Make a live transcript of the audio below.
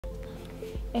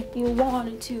if you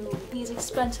wanted to. These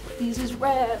expensive, these is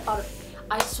red.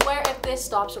 I swear if this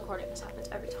stops recording, this happens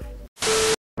every time.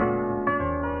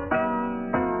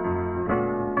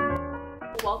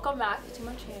 Welcome back to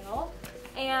my channel,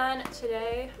 and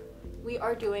today we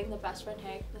are doing the best friend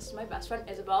hang. This is my best friend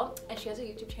Isabelle, and she has a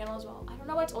YouTube channel as well. I don't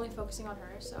know why it's only focusing on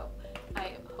her, so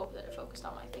I hope that it focused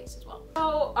on my face as well.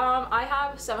 So I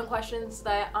have 7 questions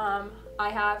that I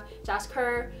have to ask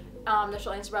her that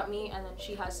she'll answer about me, and then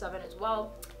she has 7 as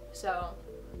well. So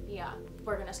yeah,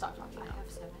 we're gonna stop talking now. I have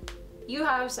 7. You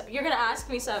have 7. You're gonna ask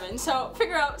me 7, so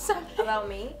figure out 7 About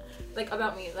me? Like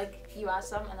about me, like you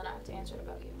ask them and then I have to answer it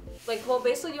about you. Like we'll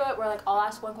basically do it where like I'll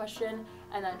ask 1 question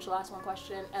and then she'll ask 1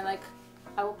 question, and like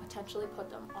I will potentially put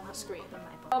them on the screen.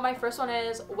 Oh, my first one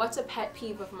is, what's a pet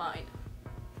peeve of mine?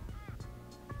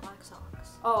 Black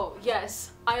socks. Oh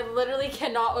yes, I literally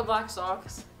cannot with black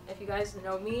socks. If you guys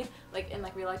know me, like in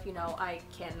like real life, you know I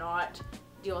cannot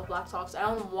deal with black socks. I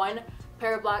own 1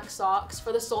 pair of black socks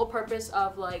for the sole purpose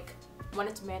of like when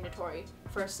it's mandatory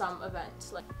for some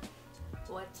events. Like,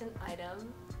 what's an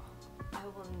item I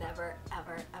will never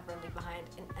ever leave behind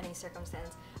in any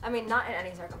circumstance? I mean, not in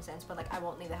any circumstance, but like I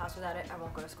won't leave the house without it. I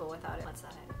won't go to school without it. What's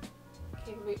that item?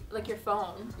 Okay, like your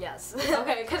phone. Yes.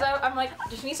 Okay, because I'm like,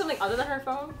 does she need something other than her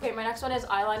phone? Okay, my next one is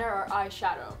eyeliner or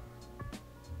eyeshadow.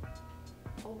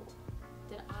 Oh,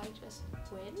 did I just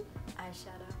win?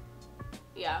 Eyeshadow.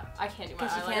 Yeah, I can't do my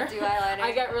eyeliner. She can't do eyeliner.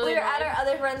 I get really We were at our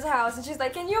other friend's house and she's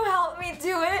like, can you help me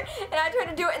do it? And I tried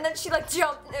to do it and then she like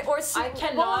jumped or sneezed.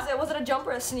 What was it? Was it a jump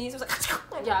or a sneeze? It was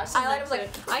like, yeah, eyeliner was like,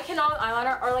 I cannot with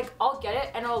eyeliner, or like I'll get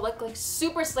it and it'll look like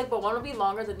super slick, but one will be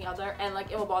longer than the other and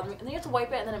like it will bother me. And then you have to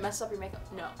wipe it and then it messes up your makeup.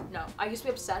 No. I used to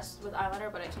be obsessed with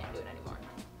eyeliner, but I can't do it anymore.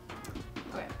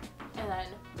 Okay, and then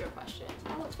your question.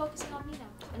 Oh, it's focusing on me now.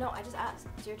 no, I just asked.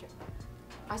 It's your turn.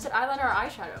 I said eyeliner or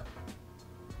eyeshadow.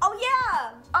 Oh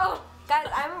yeah! Oh! Guys,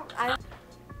 I'm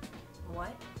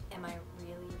what am I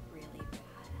really bad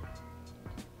at?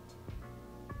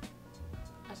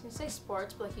 I was gonna say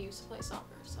sports, but like you used to play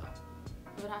soccer, so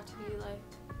it would have to be like,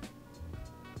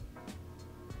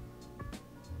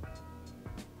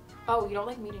 oh, you don't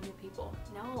like meeting new people.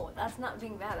 No, that's not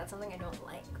being bad. That's something I don't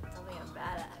like. That's something I'm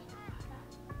bad at.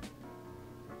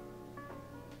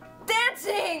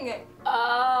 Dancing!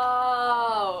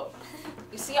 Oh!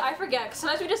 You see, I forget, because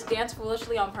sometimes we just dance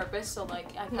foolishly on purpose, so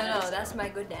like, I kinda No, that's my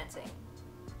good dancing.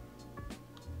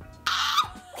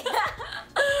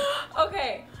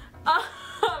 Okay.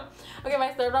 Okay,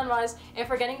 my third one was, if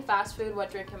we're getting fast food, what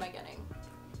drink am I getting?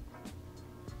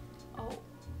 Oh,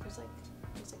 there's like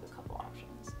a couple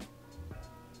options.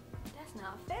 That's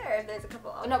not fair if there's a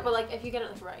couple options. No, but like, if you get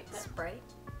it like right. Sprite?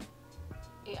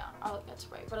 Yeah, I like that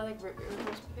Sprite, but I like root beer. Root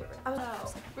beer's my favorite.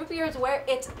 Oh. Root beer is where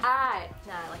it's at.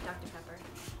 Nah, I like Dr. Pepper.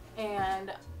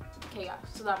 And, okay, yeah,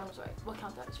 so that one was right. We'll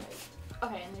count that as right.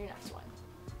 Okay, and then your next one.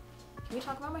 Can we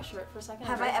talk about my shirt for a second?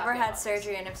 Have I ever had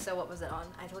surgery, and if so, what was it on?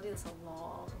 I told you this a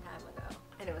long time ago,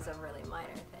 and it was a really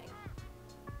minor thing.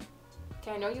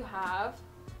 Okay, I know you have,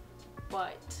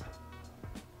 but...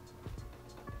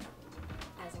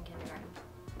 As in kindergarten.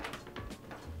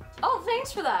 Oh,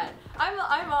 thanks for that.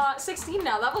 I'm 16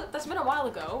 now. That's been a while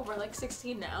ago. We're like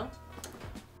 16 now.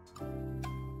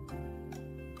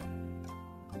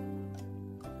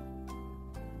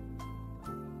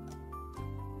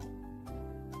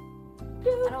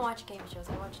 I don't watch game shows.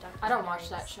 I watch Dr. I don't watch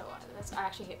that show either. I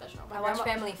actually hate that show. I watch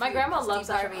Family Feud. My grandma loves Steve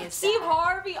that Harvey show. is Steve sad.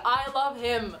 Harvey, I love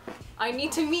him. I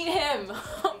need to meet him.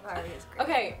 Steve Harvey is great.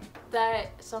 Okay,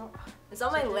 It's on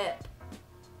my lip.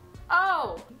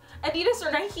 Oh, Adidas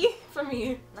or Nike for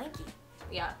me. Nike.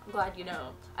 Yeah, I'm glad you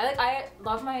know. I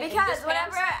love my Because Adidas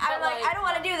whenever pants, I'm like, I don't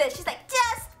want to do this, she's like,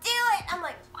 just do it. I'm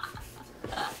like,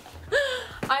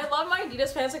 I love my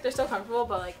Adidas pants, like they're so comfortable,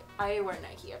 but like I wear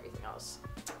Nike, everything else.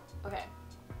 Okay.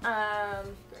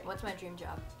 Great. What's my dream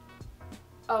job?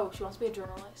 Oh, she wants to be a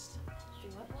journalist.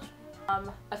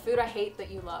 A food I hate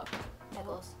that you love.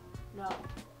 Pickles. No.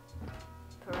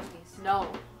 Pierogies.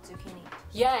 No. Zucchini.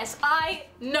 Yes, I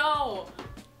know.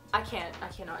 I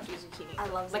cannot do zucchini. I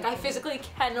love zucchini. Like I physically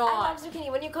cannot. I love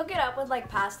zucchini. When you cook it up with like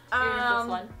pasta. Your fifth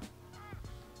one.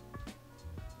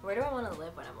 Where do I want to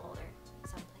live when I'm older?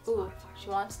 Someplace Ooh, far. she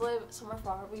wants to live somewhere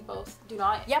far. We both do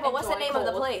not. Yeah, but what's the name of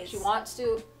the cold. place? She wants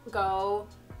to go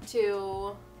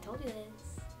to. I told you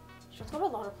this. She wants to go to a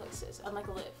lot of places and like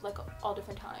live like all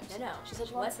different times. No. She said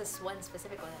she What's wants. this one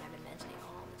specific one that I've been mentioning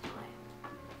all the time?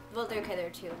 Well, okay, there are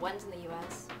 2. One's in the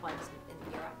U.S., one's in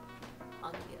Europe.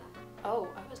 I'll give you that. Oh,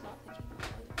 I was not thinking.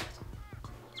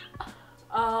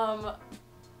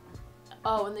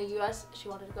 Oh, in the U.S., she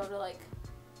wanted to go to like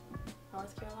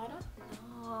North Carolina.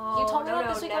 No. Oh, You told me no, that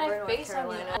no, this week when never I North FaceTimed you.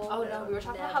 Carolina. Oh no, we were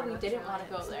talking about how we North didn't want to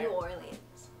Carolina. go there. New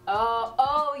Orleans.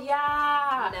 Oh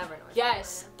yeah. Never North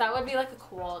Yes, Carolina. that would be like a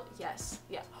cool. Yes,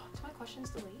 yeah. Do my questions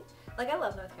delete? Like I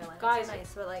love North Carolina. Guys. It's so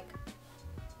nice, but like.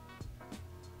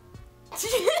 She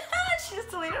just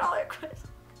deleted all her questions.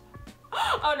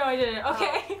 Oh no, I didn't.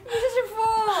 Okay. You're such a fool.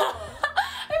 I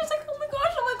was like, oh my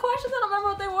gosh, all my questions. I don't remember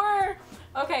what they were.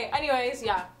 Okay. Anyways,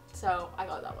 yeah. So I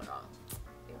got that one wrong.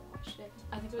 Your question.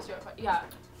 I think it was your question. Yeah.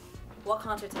 What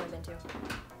concerts have I been to?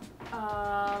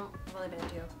 I've only been to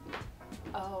 2.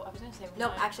 Oh, I was gonna say. No,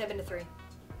 one. actually, I've been to 3.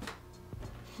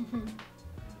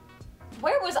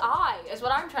 Where was I? Is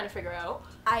what I'm trying to figure out.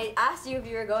 I asked you if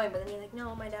you were going, but then you're like,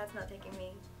 no, my dad's not taking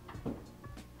me.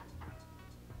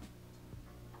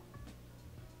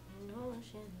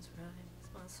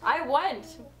 I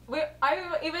went.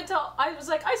 I was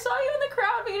like, I saw you in the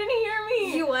crowd, but you didn't hear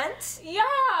me. You went? Yeah.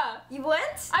 You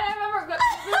went? I remember.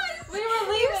 We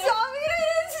were leaving. You saw me and I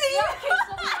didn't see Yeah, you. okay,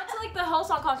 so we went to like the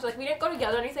Hillsong concert. Like we didn't go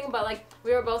together or anything, but like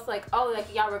we were both like, oh, like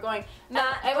yeah, we're going.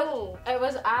 It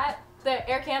was at the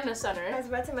Air Canada Center. I was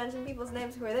about to mention people's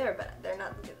names who were there, but they're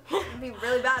not. It'd be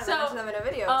really bad if I mentioned them in a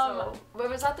video. So. It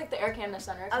was at like the Air Canada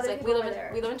Center because Other like people were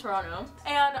there. we live in Toronto,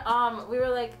 and we were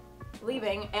like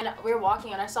leaving, and we were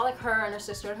walking, and I saw like her and her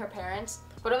sister and her parents.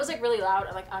 But it was like really loud,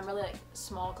 and like I'm really like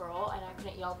small girl, and I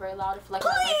couldn't yell very loud if like my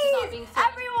mic was not being Please! fed.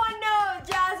 Everyone knows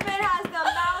Jasmine has the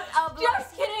mouth of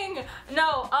Just kidding.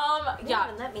 No, yeah.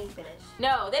 Even let me finish.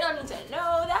 No, they don't need to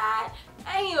know that.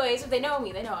 Anyways, if they know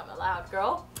me, they know I'm a loud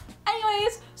girl.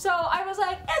 Anyways, so I was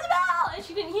like, Isabelle! And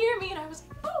she didn't hear me, and I was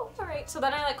like, oh, alright. So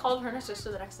then I like called her and her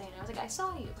sister the next day, and I was like, I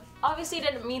saw you. But obviously it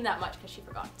didn't mean that much because she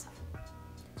forgot stuff.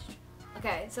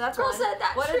 Okay, so that's Girl one. said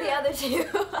that What true. are the other 2?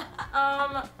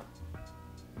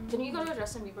 Didn't you go to a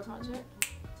Justin Bieber concert?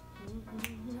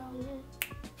 No.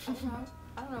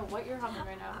 I don't know what you're humming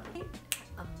right now.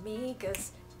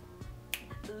 Amigas,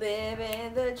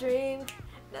 living the dream.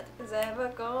 Nothing's ever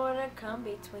gonna come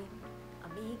between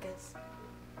amigas.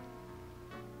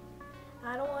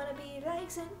 I don't wanna be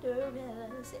like Cinderella,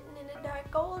 sitting in the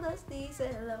dark, cold dusty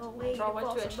cellar, waiting Girl went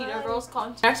for to a Cheetah somebody. Girls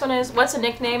concert. Next one is, what's a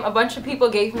nickname a bunch of people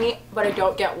gave me, but I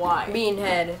don't get why?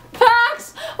 Beanhead.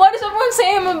 Facts! Why does everyone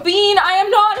say I'm a bean? I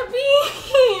am not a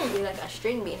bean! Be like a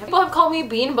string bean. People have called me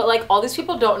Bean, but like all these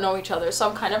people don't know each other, so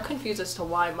I'm kind of confused as to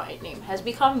why my name has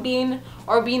become Bean,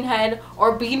 or Beanhead,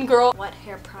 or Bean Girl. What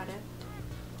hair product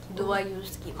do I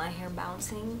use to keep my hair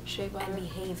bouncing Shea butter. and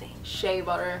behaving? Shea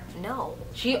butter. No.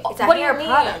 It's a what hair do you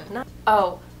mean? product. No.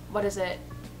 Oh, what is it?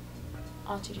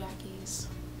 Auntie Jackie's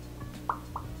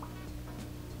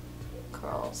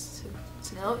curls.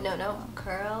 No.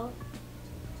 Curl.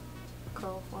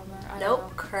 Curl former. I don't Nope. know.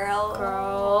 Curl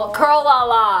La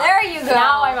la. There you go.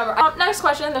 Now I remember. Next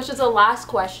question. This is the last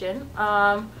question.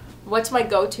 What's my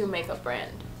go-to makeup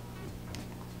brand?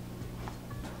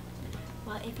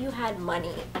 Well, if you had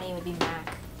money would be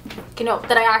MAC. Okay, no,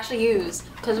 that I actually use,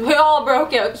 because we all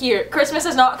broke out here. Christmas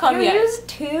has not come yet. You used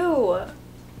 2.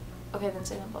 Okay, then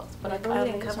say them both. But But I I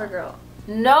only didn't use cover one. girl.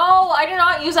 No, I do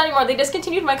not use that anymore. They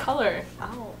discontinued my color.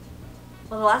 Oh.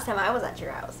 Well, the last time I was at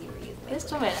your house, you were using This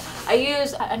makeup. woman, I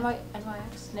use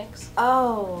NYX, NYX.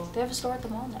 Oh. They have a store at the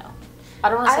mall now. I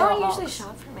don't want to I say don't what usually malls.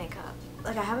 shop for makeup.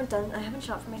 Like I haven't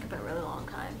shopped for makeup in a really long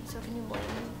time. So can you blame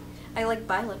me? I like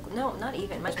buy lip. No, not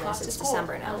even. My Lip gloss it's is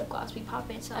December cool. now. My lip gloss be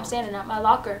popping. So. I'm standing at my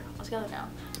locker all together now.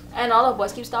 And all the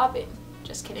boys keep stopping.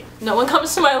 Just kidding. No one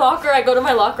comes to my locker. I go to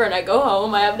my locker and I go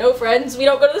home. I have no friends. We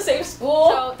don't go to the same school.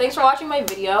 So thanks for watching my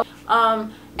video.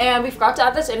 And we forgot to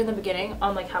add this in the beginning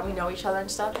on like how we know each other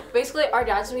and stuff. Basically, our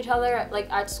dads knew each other like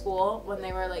at school when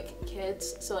they were like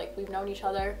kids. So like we've known each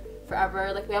other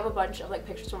forever. Like we have a bunch of like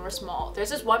pictures when we're small. There's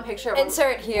this one picture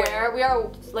Insert here. where we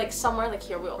are like somewhere like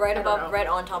here. Right above, right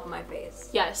on top of my face.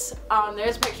 Yes.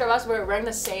 There's a picture of us. We're wearing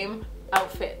the same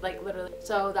outfit, like literally.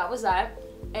 So that was that.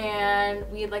 And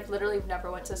we like literally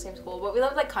never went to the same school, but we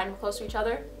lived like kind of close to each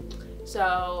other.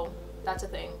 So that's a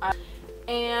thing.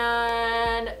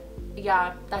 And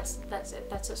yeah, that's it.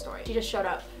 That's the story. She just showed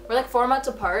up. We're like 4 months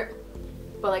apart,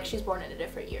 but like she's born in a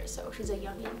different year, so she's a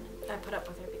youngin. I put up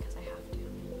with her because I have to.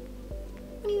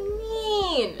 What do you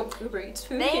mean? Uber Eats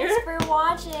food Thanks here. for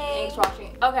watching. Thanks for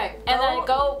watching. Okay, and then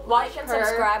go watch like and her.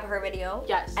 subscribe her video.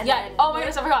 Yes. And yeah. then Oh my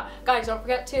goodness, I forgot. Guys, don't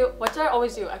forget to. What do I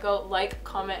always do? I go like,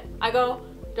 comment.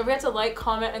 Don't forget to like,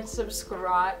 comment, and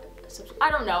subscribe.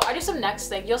 I don't know. I do some next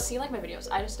thing. You'll see like my videos.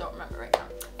 I just don't remember right now.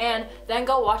 And then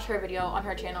go watch her video on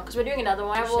her channel because we're doing another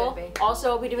one. I will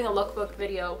also be doing a lookbook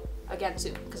video again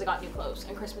soon because I got new clothes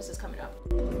and Christmas is coming up.